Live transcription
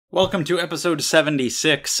Welcome to episode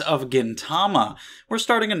 76 of Gintama. We're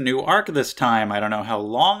starting a new arc this time. I don't know how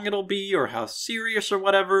long it'll be or how serious or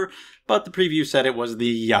whatever, but the preview said it was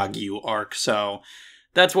the Yagyu arc, so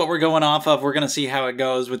that's what we're going off of. We're going to see how it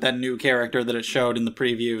goes with that new character that it showed in the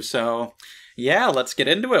preview, so yeah, let's get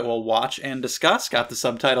into it. We'll watch and discuss. Got the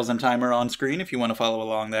subtitles and timer on screen if you want to follow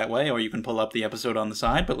along that way, or you can pull up the episode on the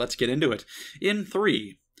side, but let's get into it. In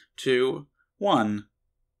 3, 2, 1,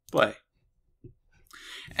 play.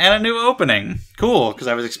 And a new opening. Cool, because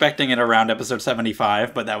I was expecting it around episode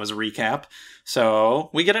 75, but that was a recap. So,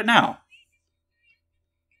 we get it now.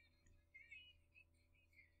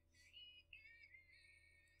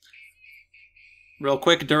 Real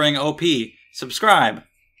quick during OP, subscribe,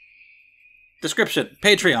 description,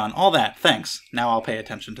 Patreon, all that. Thanks. Now I'll pay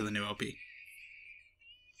attention to the new OP.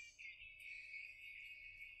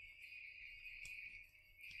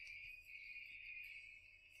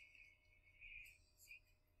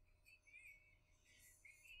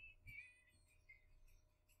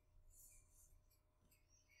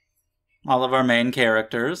 All of our main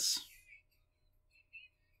characters.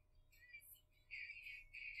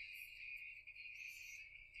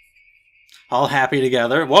 All happy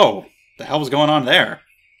together. Whoa! The hell was going on there?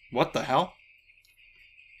 What the hell?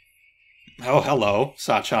 Oh, hello,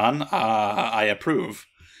 Sachan. I approve.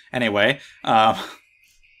 Anyway, that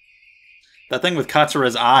thing with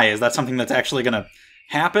Katsura's eye, is that something that's actually gonna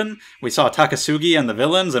happen? We saw Takasugi and the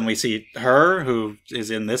villains, and we see her, who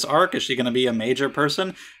is in this arc. Is she going to be a major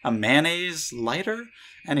person? A mayonnaise lighter?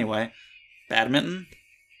 Anyway, badminton?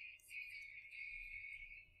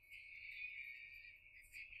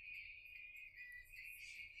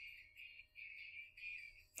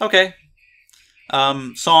 Okay.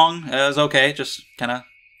 Song is okay, just kind of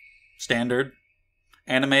standard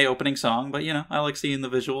anime opening song, but you know, I like seeing the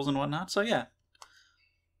visuals and whatnot, so yeah.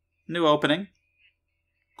 New opening.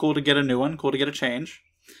 Cool to get a new one. Cool to get a change.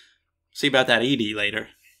 See about that Edie later.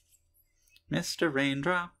 Mr.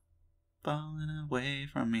 Raindrop, falling away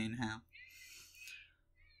from me now.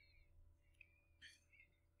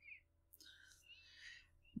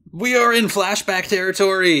 We are in flashback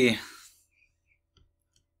territory.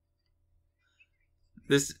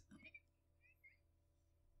 This...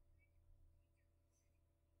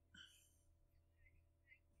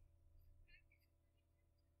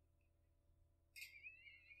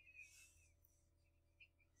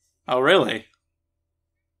 Oh, really?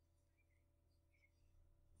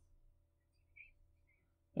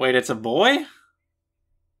 Wait, it's a boy?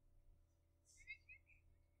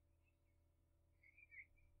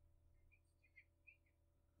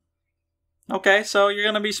 Okay, so you're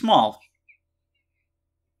gonna be small.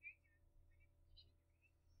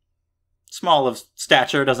 Small of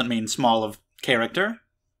stature doesn't mean small of character.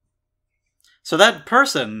 So that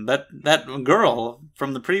person, that girl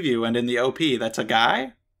from the preview and in the OP, that's a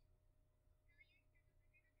guy?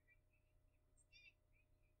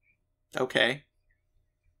 Okay.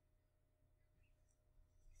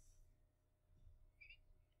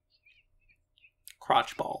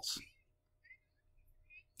 Crotch balls.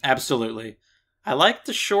 Absolutely. I like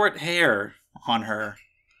the short hair on her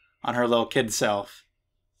little kid self.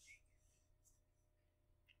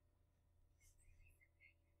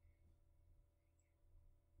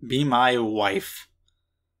 Be my wife.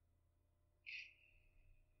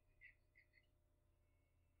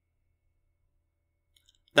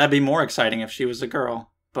 That'd be more exciting if she was a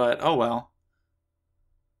girl, but oh well.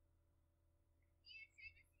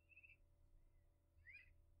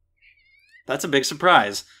 That's a big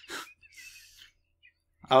surprise.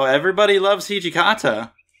 Oh, everybody loves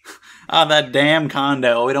Hijikata. Ah, that damn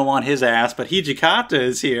Kondo. We don't want his ass, but Hijikata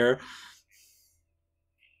is here.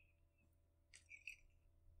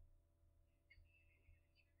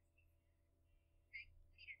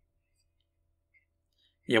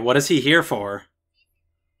 Yeah, what is he here for?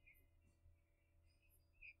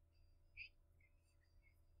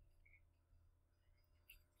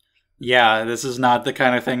 Yeah, this is not the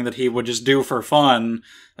kind of thing that he would just do for fun.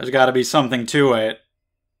 There's got to be something to it.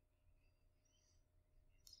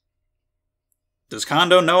 Does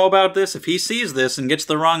Kondo know about this? If he sees this and gets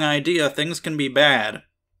the wrong idea, things can be bad.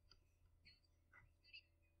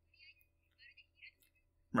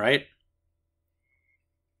 Right?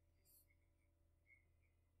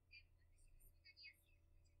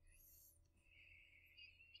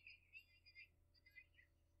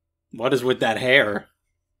 What is with that hair?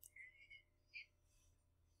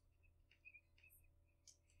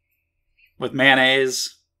 With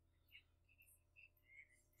mayonnaise.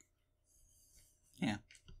 Yeah.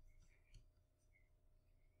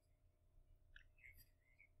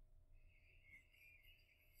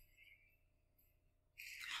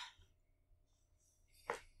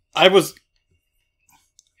 I was...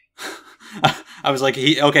 I was like,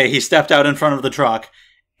 he stepped out in front of the truck,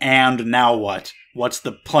 and now what? What's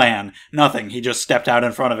the plan? Nothing. He just stepped out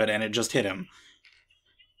in front of it, and it just hit him.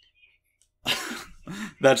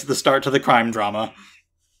 That's the start to the crime drama.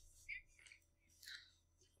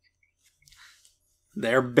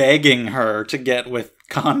 They're begging her to get with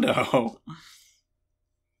Kondo.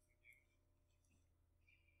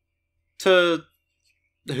 To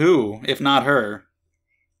who, if not her?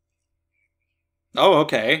 Oh,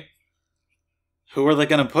 okay. Who are they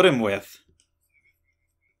going to put him with?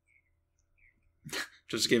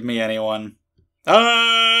 Just give me anyone.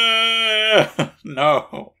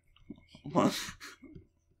 No.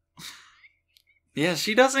 Yeah,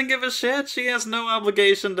 she doesn't give a shit. She has no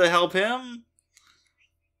obligation to help him.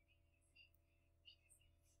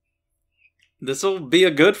 This'll be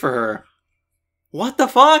a good for her. What the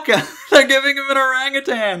fuck? They're giving him an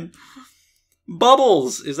orangutan.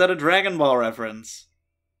 Bubbles! Is that a Dragon Ball reference?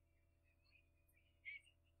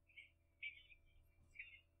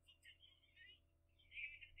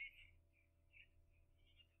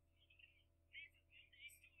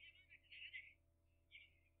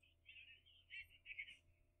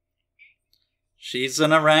 She's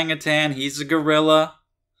an orangutan, he's a gorilla.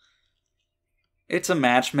 It's a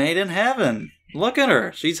match made in heaven. Look at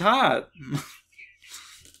her, she's hot.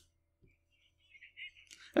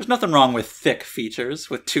 There's nothing wrong with thick features,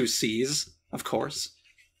 with 2 C's, of course.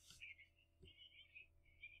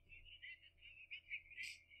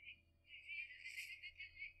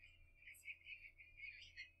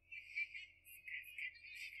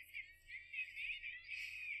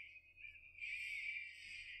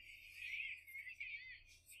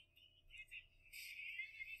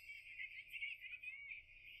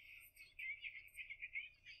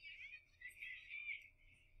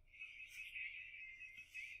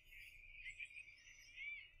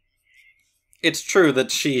 It's true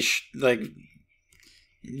that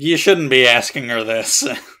you shouldn't be asking her this.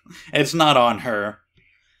 It's not on her.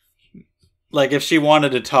 Like, if she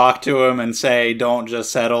wanted to talk to him and say, don't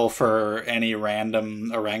just settle for any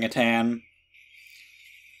random orangutan,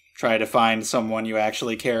 try to find someone you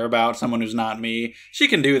actually care about, someone who's not me, she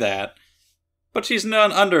can do that. But she's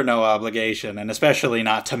under no obligation, and especially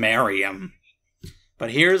not to marry him.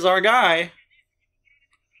 But here's our guy.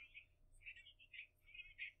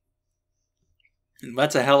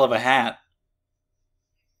 That's a hell of a hat.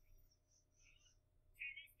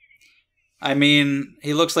 I mean,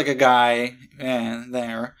 he looks like a guy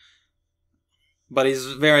there. But he's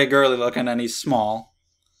very girly looking and he's small.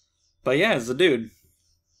 But yeah, he's a dude.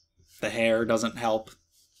 The hair doesn't help.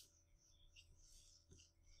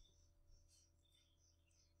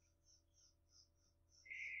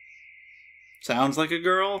 Sounds like a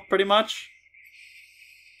girl, pretty much.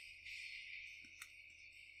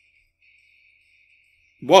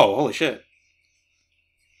 Whoa, holy shit.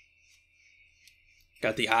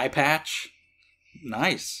 Got the eye patch.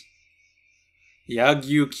 Nice.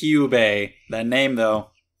 Yagyu Kyubei. That name,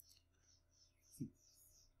 though.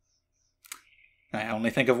 I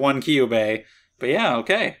only think of one Kyubei. But yeah,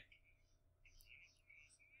 okay.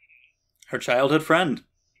 Her childhood friend.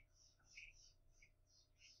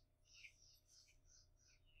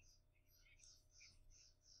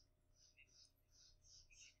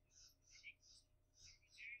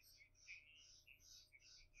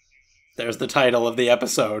 There's the title of the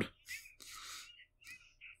episode.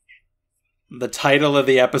 The title of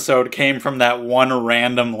the episode came from that one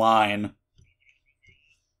random line.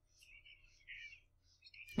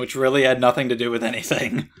 Which really had nothing to do with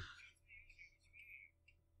anything.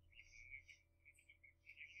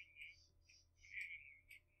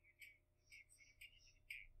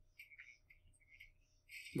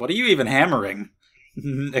 What are you even hammering?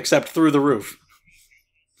 Except through the roof.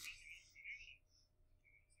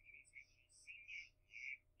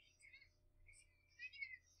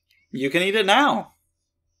 You can eat it now.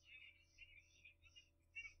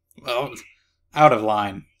 Well, out of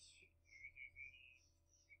line.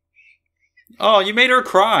 Oh, you made her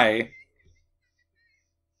cry.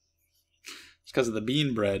 It's because of the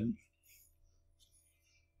bean bread.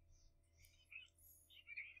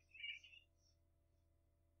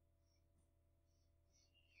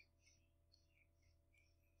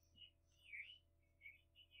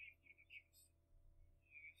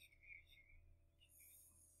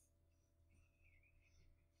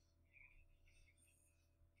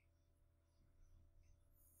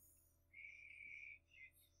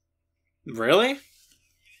 Really?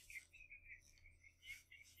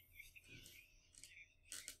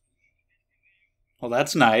 Well,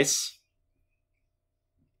 that's nice.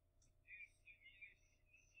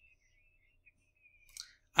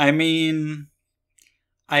 I mean,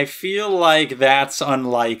 I feel like that's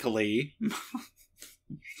unlikely.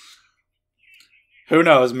 Who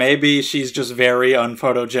knows? Maybe she's just very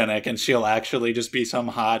unphotogenic and she'll actually just be some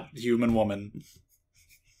hot human woman.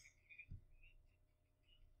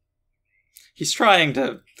 He's trying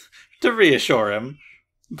to reassure him,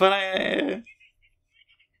 but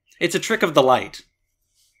it's a trick of the light.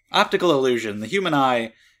 Optical illusion. The human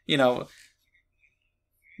eye,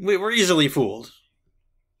 we're easily fooled.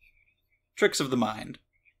 Tricks of the mind.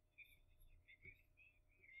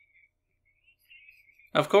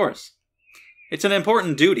 Of course. It's an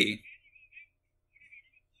important duty.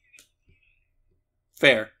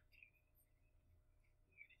 Fair.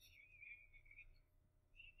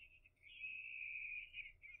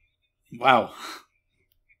 Wow.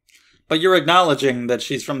 But you're acknowledging that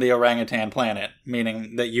she's from the orangutan planet,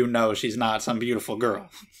 meaning that you know she's not some beautiful girl.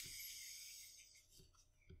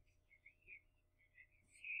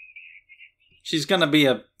 She's gonna be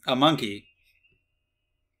a monkey.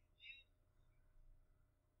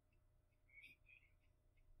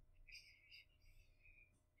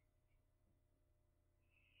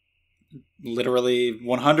 Literally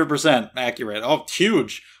 100% accurate. Oh,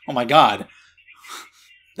 huge. Oh my god.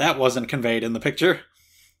 That wasn't conveyed in the picture.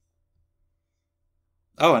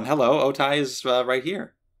 Oh, and hello, Otai is right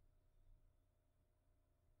here.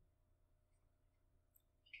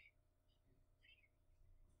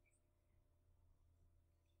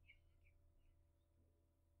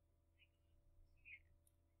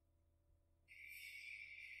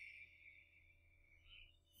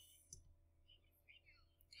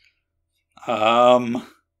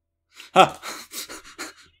 Huh.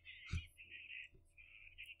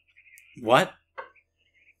 What?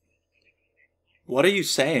 What are you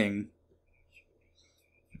saying?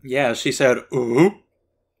 Yeah, she said, ooh.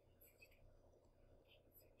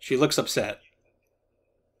 She looks upset.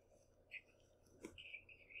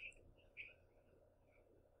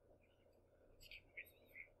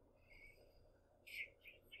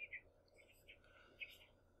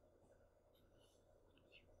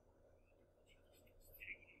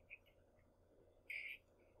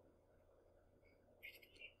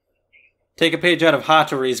 Take a page out of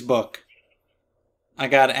Hattori's book. I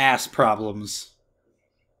got ass problems.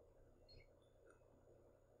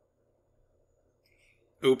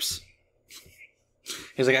 Oops.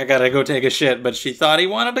 He's like, I gotta go take a shit, but she thought he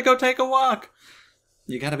wanted to go take a walk.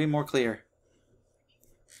 You gotta be more clear.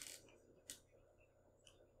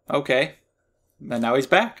 Okay. And now he's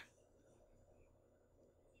back.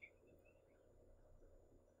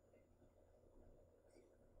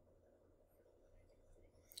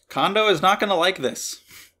 Kondo is not gonna like this.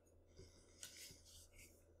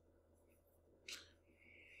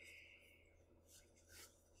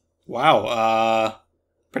 Wow,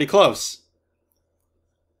 pretty close.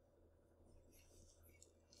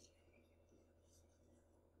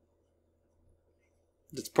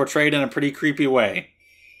 It's portrayed in a pretty creepy way.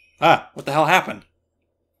 Ah, what the hell happened?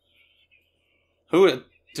 Who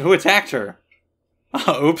attacked her?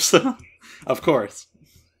 Oh, oops. Of course.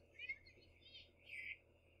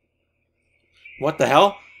 What the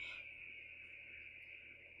hell?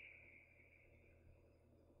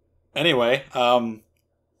 Anyway,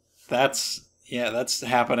 that's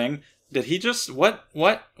happening. Did he just what?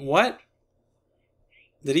 Did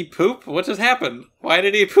he poop? What just happened? Why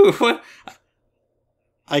did he poop? What?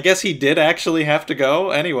 I guess he did actually have to go.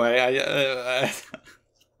 Anyway,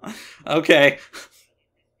 okay.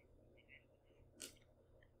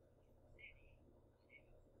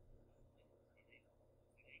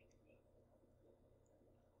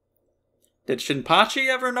 Did Shinpachi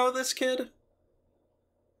ever know this kid?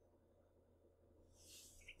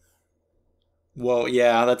 Well,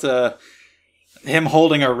 yeah, that's him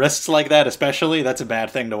holding her wrists like that, especially, that's a bad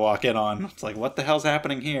thing to walk in on. It's like, what the hell's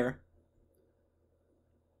happening here?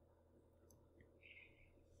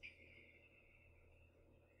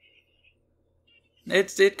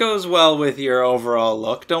 It goes well with your overall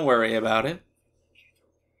look. Don't worry about it.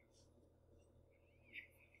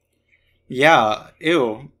 Yeah,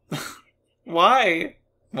 ew. Why?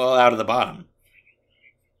 Well, out of the bottom.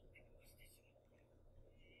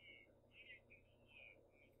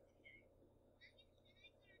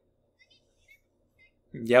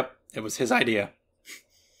 Yep, it was his idea.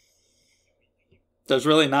 There's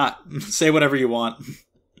really not. Say whatever you want.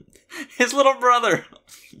 His little brother.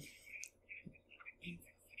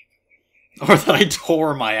 Or that I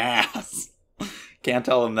tore my ass. Can't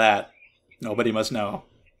tell him that. Nobody must know.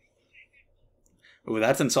 Ooh,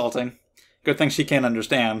 that's insulting. Good thing she can't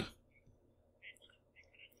understand.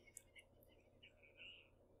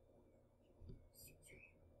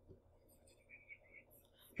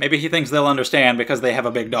 Maybe he thinks they'll understand because they have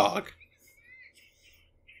a big dog.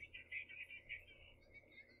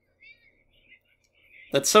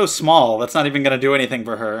 That's so small, that's not even going to do anything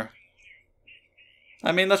for her.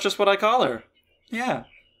 I mean, that's just what I call her. Yeah.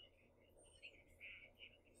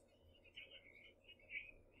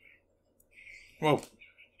 Whoa.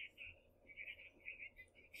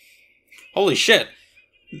 Holy shit.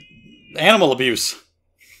 Animal abuse.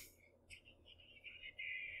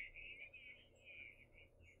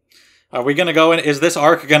 Are we going to go in? Is this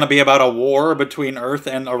arc going to be about a war between Earth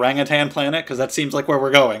and Orangutan Planet? Because that seems like where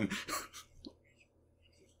we're going.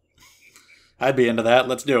 I'd be into that.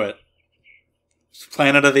 Let's do it.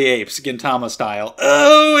 Planet of the Apes, Gintama style.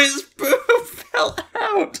 Oh, his boob fell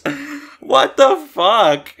out. What the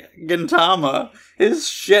fuck? Gintama. His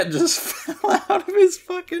shit just fell out of his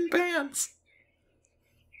fucking pants.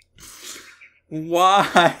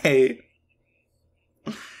 Why?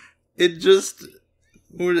 It just...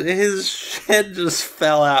 His shit just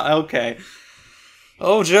fell out. Okay.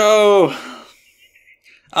 Oh, Joe.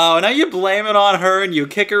 Oh, now you blame it on her and you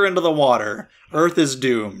kick her into the water. Earth is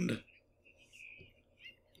doomed.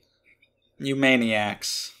 You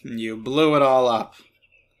maniacs. You blew it all up.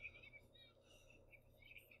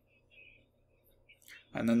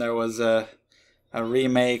 And then there was a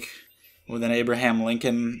remake with an Abraham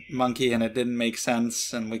Lincoln monkey and it didn't make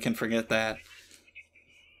sense and we can forget that.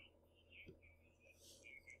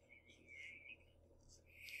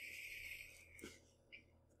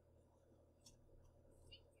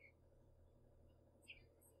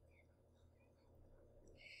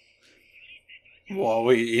 Whoa,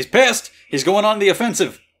 he's pissed! He's going on the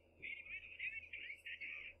offensive!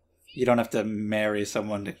 You don't have to marry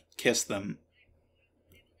someone to kiss them.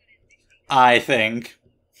 I think.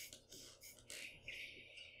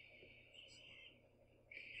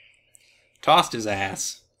 Tossed his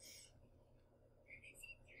ass.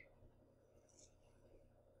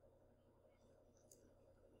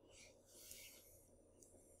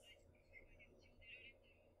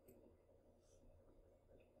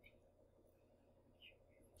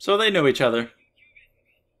 So they knew each other.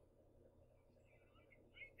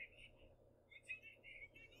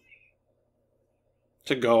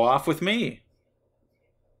 To go off with me.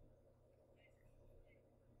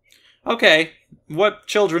 Okay, what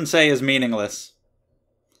children say is meaningless.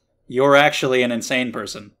 You're actually an insane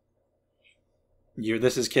person.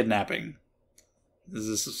 This is kidnapping. This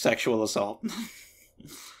is sexual assault.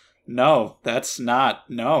 No, that's not.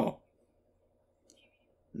 No.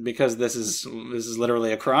 Because this is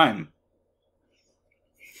literally a crime.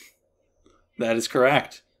 That is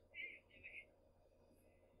correct.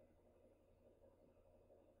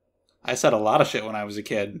 I said a lot of shit when I was a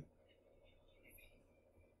kid.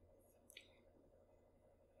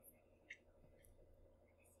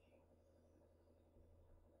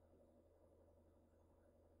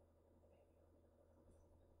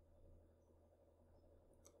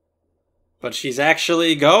 But she's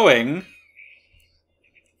actually going.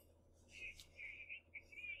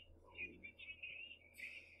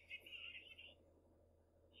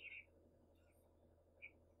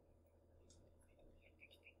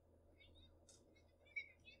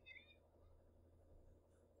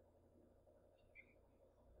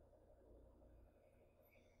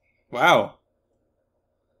 Wow.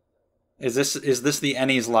 Is this the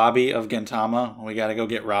Enies lobby of Gintama? We gotta go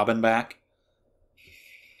get Robin back?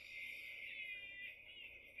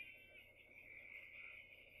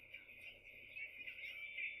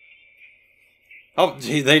 Oh,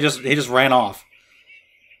 he just ran off.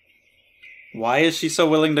 Why is she so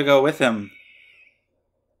willing to go with him?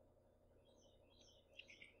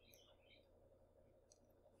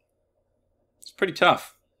 It's pretty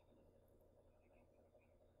tough.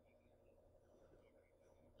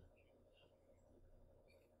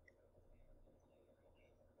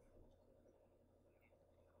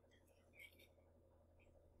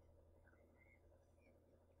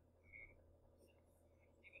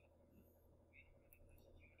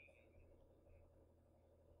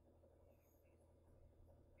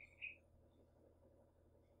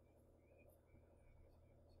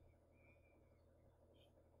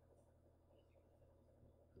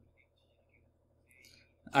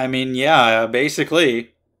 I mean, yeah,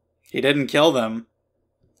 basically. He didn't kill them.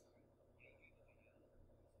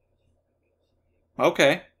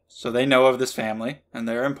 Okay, so they know of this family, and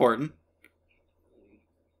they're important.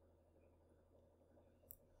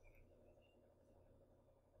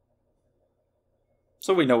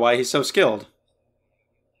 So we know why he's so skilled.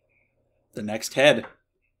 The next head.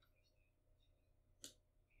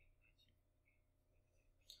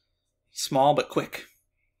 Small but quick.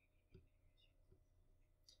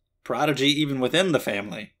 prodigy even within the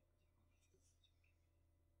family.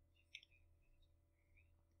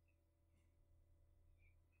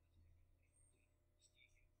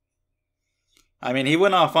 I mean, he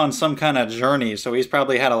went off on some kind of journey, so he's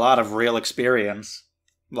probably had a lot of real experience.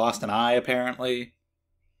 Lost an eye, apparently.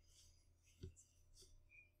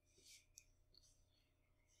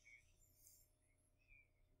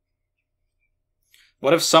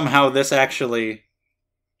 What if somehow this actually...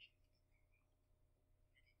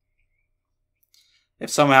 If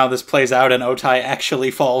somehow this plays out and Otai actually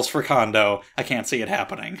falls for Kondo? I can't see it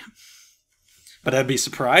happening. But that'd be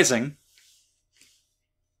surprising.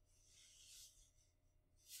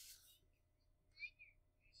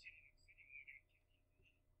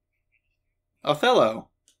 Othello.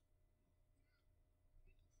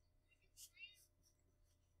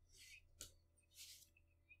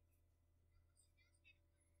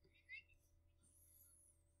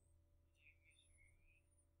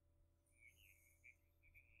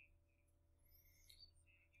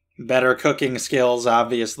 Better cooking skills,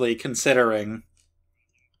 obviously, considering.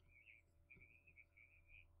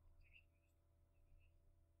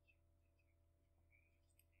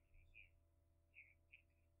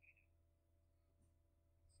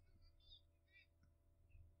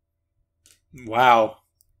 Wow.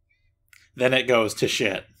 Then it goes to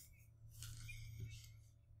shit.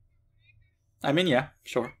 I mean, yeah,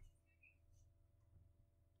 sure.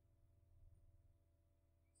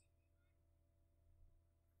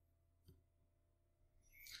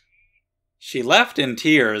 She left in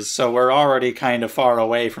tears, so we're already kind of far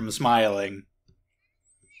away from smiling.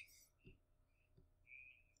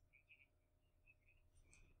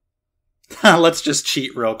 Let's just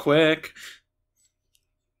cheat real quick.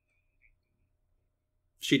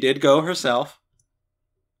 She did go herself.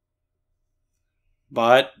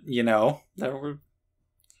 But, you know, it's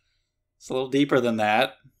a little deeper than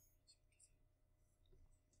that.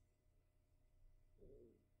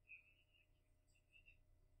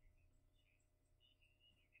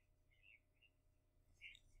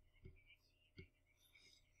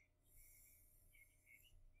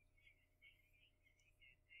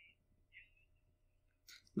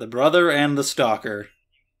 The brother and the stalker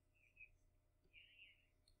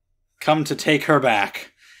come to take her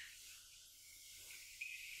back.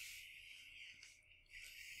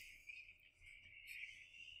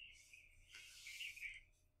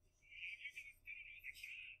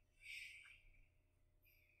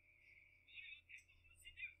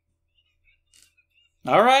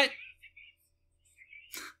 All right.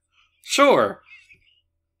 Sure.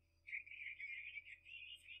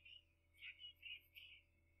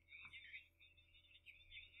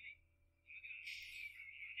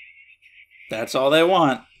 That's all they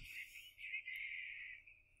want.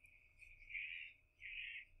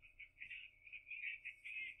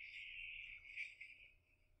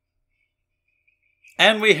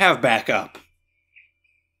 And we have backup.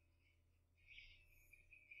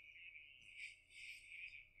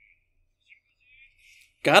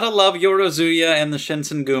 Gotta love Yorozuya and the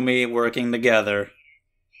Shinsengumi working together.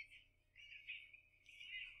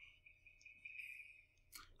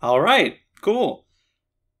 Alright, cool.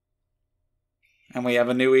 And we have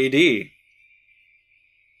a new ED.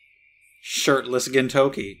 Shirtless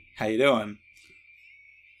Gintoki. How you doing?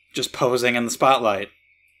 Just posing in the spotlight.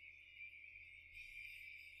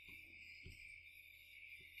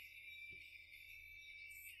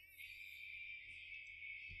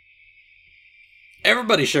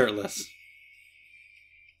 Everybody shirtless.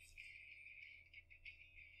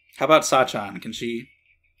 How about Sachan? Can she...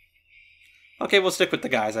 Okay, we'll stick with the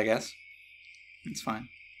guys, I guess. It's fine.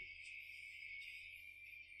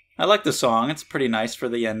 I like the song. It's pretty nice for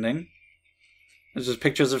the ending. There's just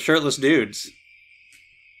pictures of shirtless dudes.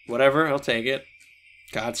 Whatever, I'll take it.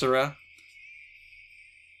 Katsura.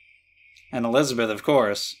 And Elizabeth, of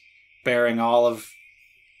course. Bearing all of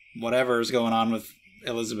whatever is going on with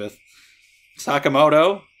Elizabeth.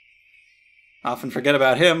 Sakamoto. Often forget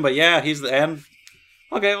about him, but yeah, he's the end.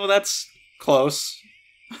 Okay, well that's close.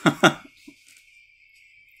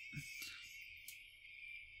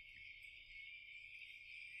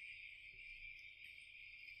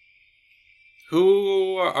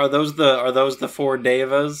 Who are those? The four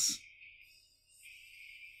devas?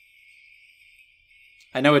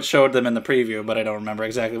 I know it showed them in the preview, but I don't remember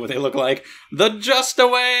exactly what they look like. The Just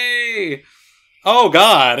Away. Oh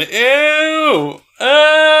God! Ew!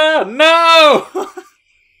 No!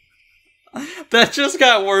 That just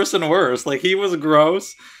got worse and worse. Like, he was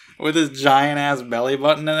gross with his giant ass belly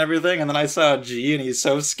button and everything, and then I saw G and he's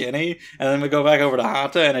so skinny, and then we go back over to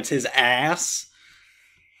Hata and it's his ass.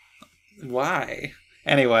 Why?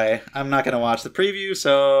 Anyway, I'm not going to watch the preview,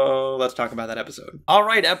 so let's talk about that episode.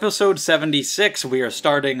 Alright, episode 76. We are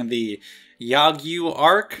starting the Yagyu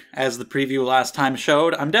arc, as the preview last time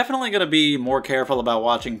showed. I'm definitely going to be more careful about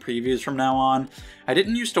watching previews from now on. I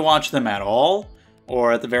didn't used to watch them at all,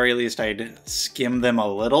 or at the very least I'd skim them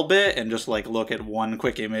a little bit and just like look at one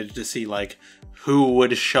quick image to see like who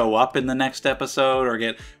would show up in the next episode or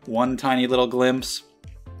get one tiny little glimpse.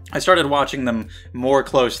 I started watching them more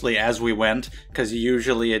closely as we went, because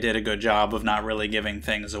usually it did a good job of not really giving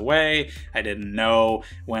things away. I didn't know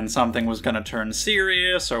when something was going to turn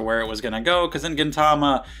serious or where it was going to go, because in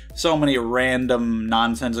Gintama, so many random,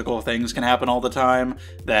 nonsensical things can happen all the time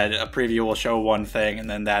that a preview will show one thing, and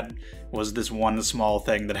then that was this one small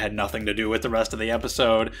thing that had nothing to do with the rest of the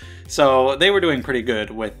episode. So they were doing pretty good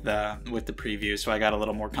with the preview, so I got a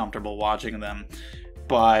little more comfortable watching them.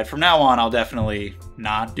 But from now on, I'll definitely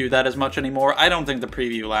not do that as much anymore. I don't think the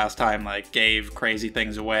preview last time like gave crazy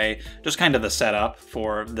things away. Just kind of the setup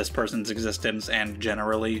for this person's existence and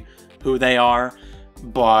generally who they are.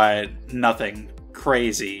 But nothing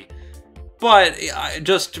crazy. But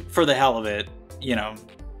just for the hell of it, you know,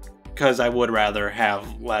 because I would rather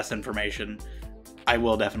have less information, I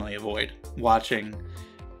will definitely avoid watching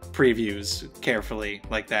previews carefully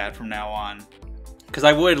like that from now on. Because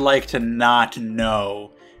I would like to not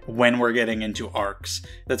know when we're getting into arcs.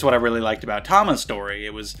 That's what I really liked about Tama's story.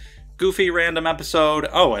 It was goofy, random episode,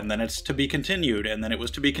 oh, and then it's to be continued, and then it was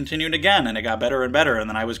to be continued again, and it got better and better, and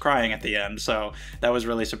then I was crying at the end, so that was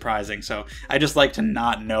really surprising. So I just like to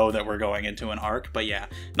not know that we're going into an arc, but yeah,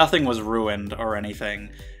 nothing was ruined or anything,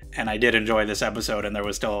 and I did enjoy this episode, and there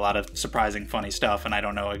was still a lot of surprising, funny stuff, and I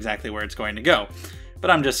don't know exactly where it's going to go.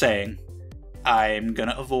 But I'm just saying, I'm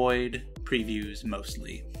gonna avoid previews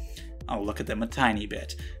mostly. I'll look at them a tiny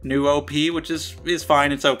bit. New OP, which is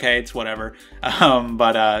fine, it's okay, it's whatever.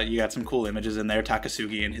 But you got some cool images in there.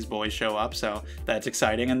 Takasugi and his boys show up, so that's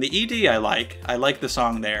exciting. And the ED I like the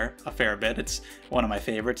song there a fair bit. It's one of my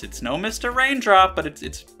favorites. It's no Mr. Raindrop, but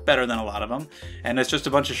it's better than a lot of them. And it's just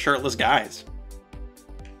a bunch of shirtless guys.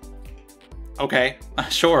 Okay,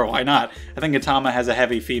 sure, why not? I think Gintama has a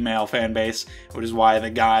heavy female fan base, which is why the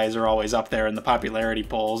guys are always up there in the popularity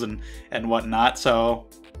polls and whatnot, so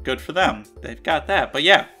good for them. They've got that. But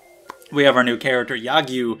yeah, we have our new character,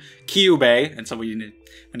 Yagyu Kyubei, and so when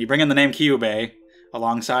you bring in the name Kyubei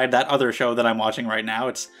alongside that other show that I'm watching right now,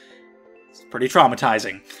 it's pretty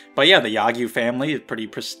traumatizing. But yeah, the Yagyu family is pretty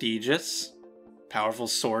prestigious, powerful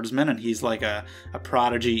swordsman, and he's like a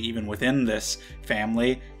prodigy even within this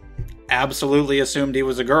family. Absolutely assumed he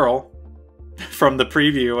was a girl from the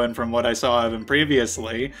preview and from what I saw of him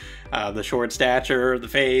previously. The short stature, the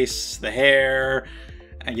face, the hair,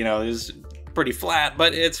 you know, is pretty flat,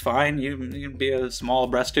 but it's fine. You can be a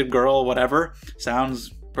small-breasted girl, whatever.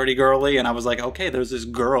 Sounds pretty girly, and I was like, okay, there's this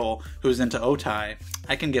girl who's into otai.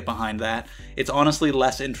 I can get behind that. It's honestly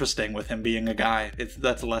less interesting with him being a guy.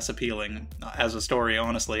 That's less appealing as a story,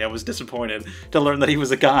 honestly. I was disappointed to learn that he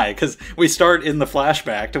was a guy, because we start in the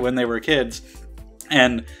flashback to when they were kids,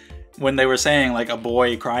 and when they were saying, like, a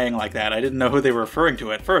boy crying like that, I didn't know who they were referring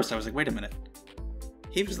to at first. I was like, wait a minute.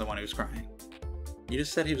 He was the one who was crying. You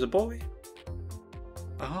just said he was a boy?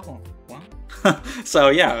 Oh, well. So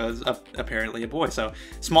yeah, it was apparently a boy. So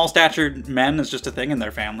small-statured men is just a thing in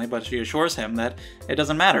their family, but she assures him that it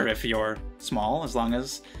doesn't matter if you're small as long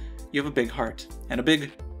as you have a big heart and a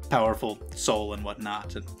big, powerful soul and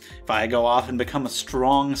whatnot. And if I go off and become a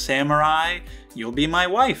strong samurai, you'll be my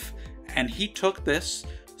wife. And he took this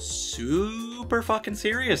super fucking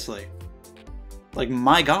seriously. Like,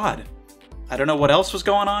 my God. I don't know what else was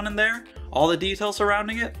going on in there, all the details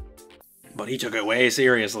surrounding it, but he took it way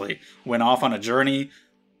seriously. Went off on a journey,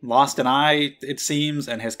 lost an eye, it seems,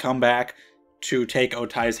 and has come back to take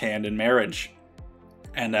Otai's hand in marriage.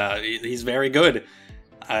 And he's very good.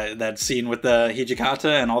 That scene with the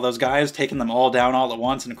Hijikata and all those guys, taking them all down all at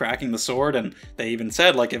once and cracking the sword, and they even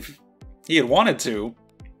said, like, if he had wanted to,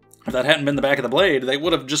 if that hadn't been the back of the blade, they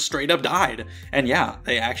would have just straight up died. And yeah,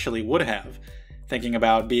 they actually would have. Thinking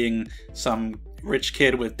about being some rich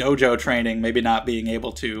kid with dojo training, maybe not being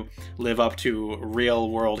able to live up to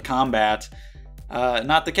real-world combat,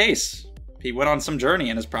 not the case. He went on some journey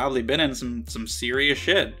and has probably been in some serious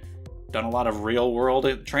shit. Done a lot of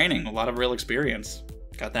real-world training, a lot of real experience.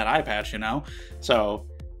 Got that eye patch, you know? So,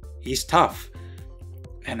 he's tough.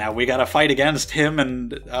 And now we gotta fight against him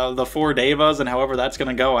and the 4 Devas, and however that's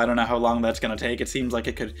gonna go. I don't know how long that's gonna take. It seems like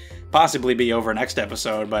it could possibly be over next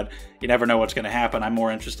episode, but you never know what's gonna happen. I'm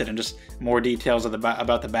more interested in just more details of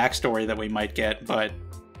about the backstory that we might get, but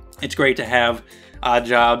it's great to have Odd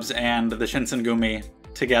Jobs and the Shinsengumi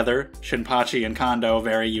together. Shinpachi and Kondo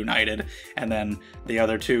very united, and then the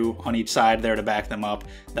other two on each side there to back them up.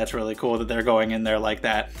 That's really cool that they're going in there like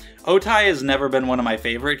that. Otai has never been one of my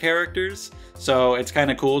favorite characters, so it's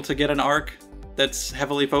kind of cool to get an arc that's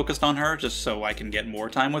heavily focused on her, just so I can get more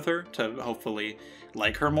time with her to hopefully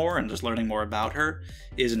like her more, and just learning more about her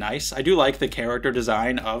is nice. I do like the character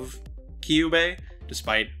design of Kyubey,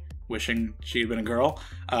 despite wishing she had been a girl.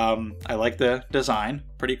 I like the design,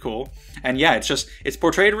 pretty cool. And yeah, it's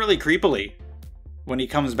portrayed really creepily when he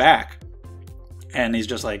comes back. And he's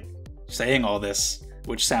just like saying all this,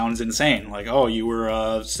 which sounds insane. Like, oh, you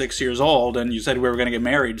were 6 years old and you said we were gonna get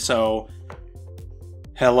married, so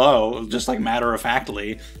hello, just like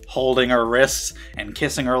matter-of-factly holding her wrists and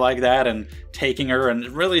kissing her like that and taking her, and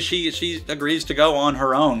really she agrees to go on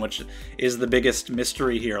her own, which is the biggest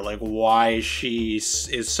mystery here, like why she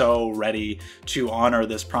is so ready to honor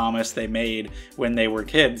this promise they made when they were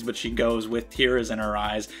kids, but she goes with tears in her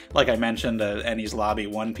eyes. Like I mentioned, Eni's Lobby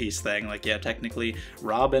One Piece thing, like yeah, technically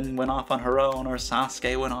Robin went off on her own, or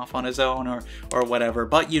Sasuke went off on his own, or whatever,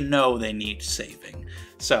 but you know they need saving.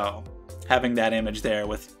 So having that image there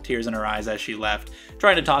with tears in her eyes as she left,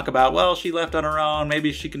 trying to talk about, well, she left on her own,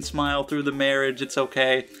 maybe she can smile through the marriage, it's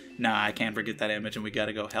okay. Nah, I can't forget that image and we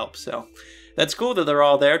gotta go help. So that's cool that they're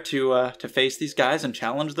all there to face these guys and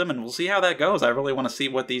challenge them, and we'll see how that goes. I really want to see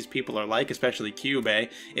what these people are like, especially Kyubey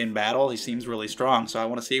in battle. He seems really strong, so I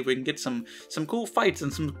want to see if we can get some cool fights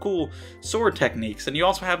and some cool sword techniques. And you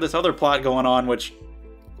also have this other plot going on, which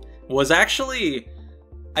was actually,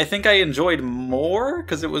 I think I enjoyed more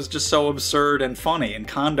because it was just so absurd and funny, and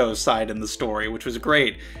Kondo's side in the story, which was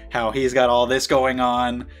great. How he's got all this going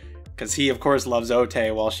on, because he of course loves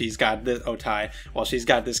Otai while she's got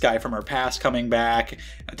this guy from her past coming back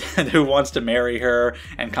who wants to marry her,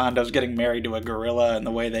 and Kondo's getting married to a gorilla, and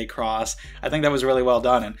the way they cross. I think that was really well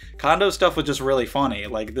done, and Kondo's stuff was just really funny.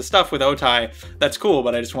 Like the stuff with Otai, that's cool,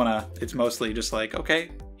 but I just wanna, it's mostly just like,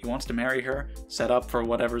 okay, he wants to marry her, set up for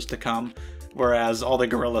whatever's to come. Whereas all the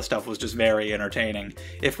gorilla stuff was just very entertaining.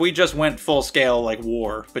 If we just went full scale like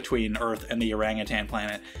war between Earth and the orangutan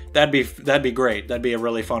planet, that'd be great. That'd be a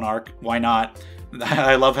really fun arc. Why not?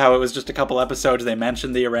 I love how it was just a couple episodes they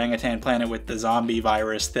mentioned the orangutan planet with the zombie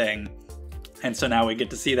virus thing. And so now we get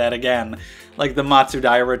to see that again. Like the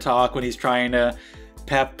Matsudaira talk when he's trying to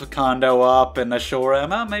pep Kondo up and assure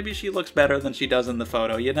him, oh, maybe she looks better than she does in the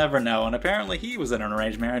photo. You never know. And apparently he was in an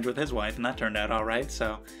arranged marriage with his wife, and that turned out all right,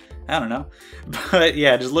 so I don't know. But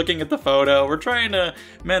yeah, just looking at the photo, we're trying to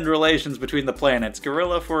mend relations between the planets.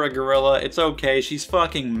 Gorilla for a gorilla, it's okay. She's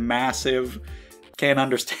fucking massive. Can't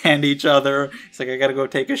understand each other. He's like, I gotta go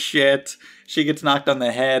take a shit. She gets knocked on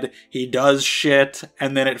the head. He does shit,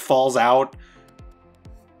 and then it falls out.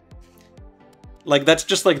 Like, that's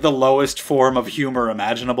just like the lowest form of humor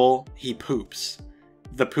imaginable. He poops.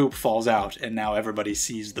 The poop falls out, and now everybody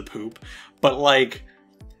sees the poop. But like,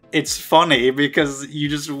 it's funny because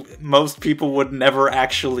most people would never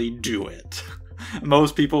actually do it.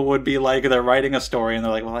 Most people would be like, they're writing a story and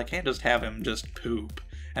they're like, well, I can't just have him just poop,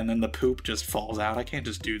 and then the poop just falls out. I can't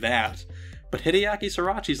just do that. But Hideaki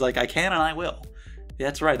Sorachi's like, I can and I will.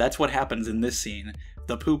 That's right, that's what happens in this scene.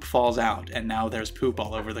 The poop falls out, and now there's poop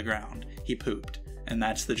all over the ground. He pooped, and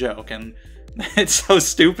that's the joke, and it's so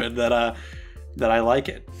stupid that I like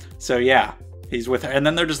it. So yeah, he's with her, and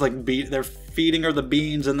then they're just like they're feeding her the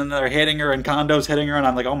beans, and then they're hitting her, and Kondo's hitting her, and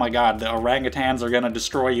I'm like, oh my god, the orangutans are gonna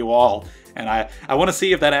destroy you all. And I want to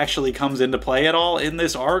see if that actually comes into play at all in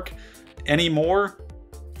this arc anymore.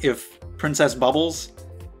 If Princess Bubbles,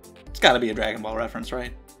 it's got to be a Dragon Ball reference,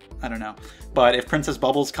 right? I don't know. But if Princess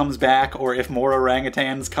Bubbles comes back, or if more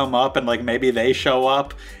orangutans come up and like maybe they show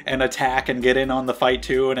up and attack and get in on the fight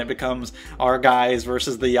too, and it becomes our guys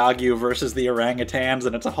versus the Yagyu versus the orangutans,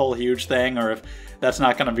 and it's a whole huge thing, or if that's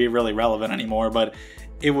not going to be really relevant anymore. But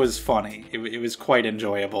it was funny. It was quite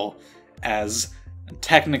enjoyable as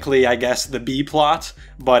technically, I guess, the B plot,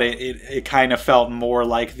 but it kind of felt more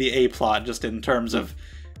like the A plot just in terms of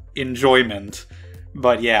enjoyment.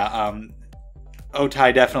 But yeah,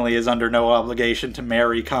 Otai definitely is under no obligation to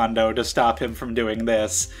marry Kondo to stop him from doing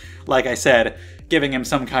this. Like I said, giving him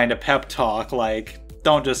some kind of pep talk, like,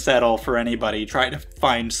 don't just settle for anybody, try to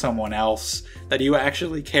find someone else that you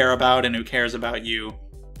actually care about and who cares about you.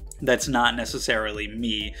 That's not necessarily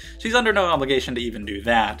me. She's under no obligation to even do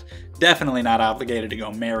that. Definitely not obligated to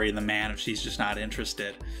go marry the man if she's just not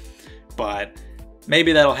interested. But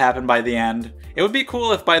maybe that'll happen by the end. It would be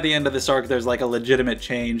cool if by the end of this arc there's like a legitimate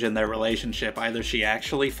change in their relationship. Either she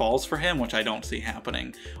actually falls for him, which I don't see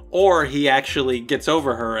happening, or he actually gets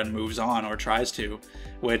over her and moves on, or tries to,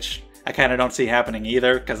 which I kind of don't see happening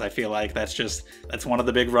either, because I feel like that's one of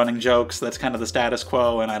the big running jokes. That's kind of the status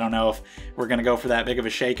quo, and I don't know if we're going to go for that big of a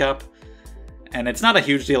shakeup. And it's not a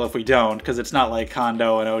huge deal if we don't, because it's not like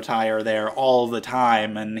Kondo and Otai are there all the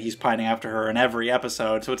time, and he's pining after her in every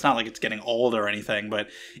episode, so it's not like it's getting old or anything, but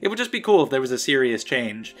it would just be cool if there was a serious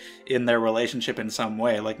change in their relationship in some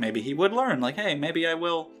way. Like, maybe he would learn, like, hey, maybe I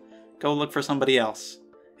will go look for somebody else.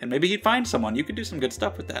 And maybe he'd find someone. You could do some good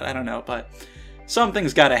stuff with that, I don't know, but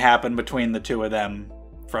something's got to happen between the two of them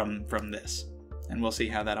from this. And we'll see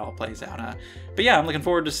how that all plays out. But yeah, I'm looking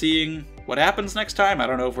forward to seeing what happens next time. I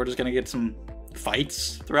don't know if we're just going to get some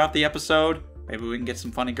fights throughout the episode. Maybe we can get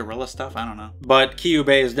some funny gorilla stuff, I don't know. But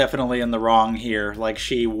Kyubey is definitely in the wrong here. Like,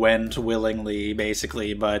 she went willingly,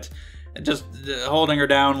 basically, but just holding her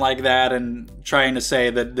down like that and trying to say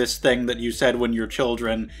that this thing that you said when you're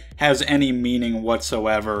children has any meaning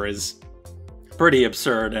whatsoever is pretty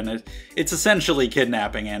absurd, and it's essentially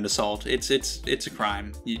kidnapping and assault. It's a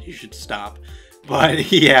crime. You should stop.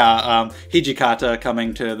 But yeah, Hijikata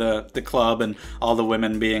coming to the club and all the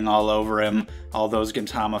women being all over him, all those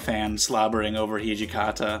Gintama fans slobbering over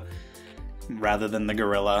Hijikata rather than the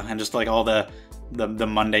gorilla, and just like all the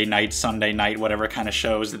Monday night, Sunday night, whatever kind of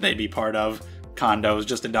shows that they'd be part of. Kondo's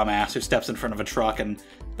just a dumbass who steps in front of a truck and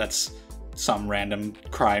that's some random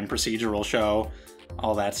crime procedural show.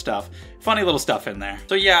 All that stuff. Funny little stuff in there.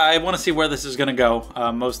 So yeah, I want to see where this is going to go.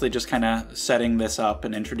 Mostly just kind of setting this up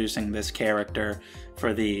and introducing this character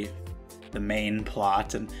for the main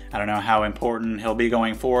plot. And I don't know how important he'll be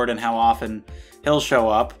going forward and how often he'll show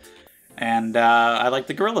up. And I like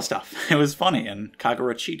the gorilla stuff. It was funny, and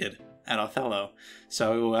Kagura cheated at Othello.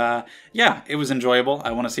 So yeah, it was enjoyable.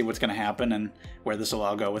 I want to see what's going to happen and where this will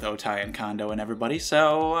all go with Otai and Kondo and everybody.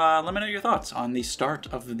 So let me know your thoughts on the start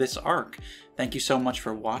of this arc. Thank you so much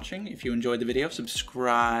for watching. If you enjoyed the video,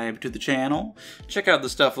 subscribe to the channel. Check out the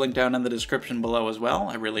stuff linked down in the description below as well.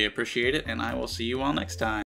 I really appreciate it, and I will see you all next time.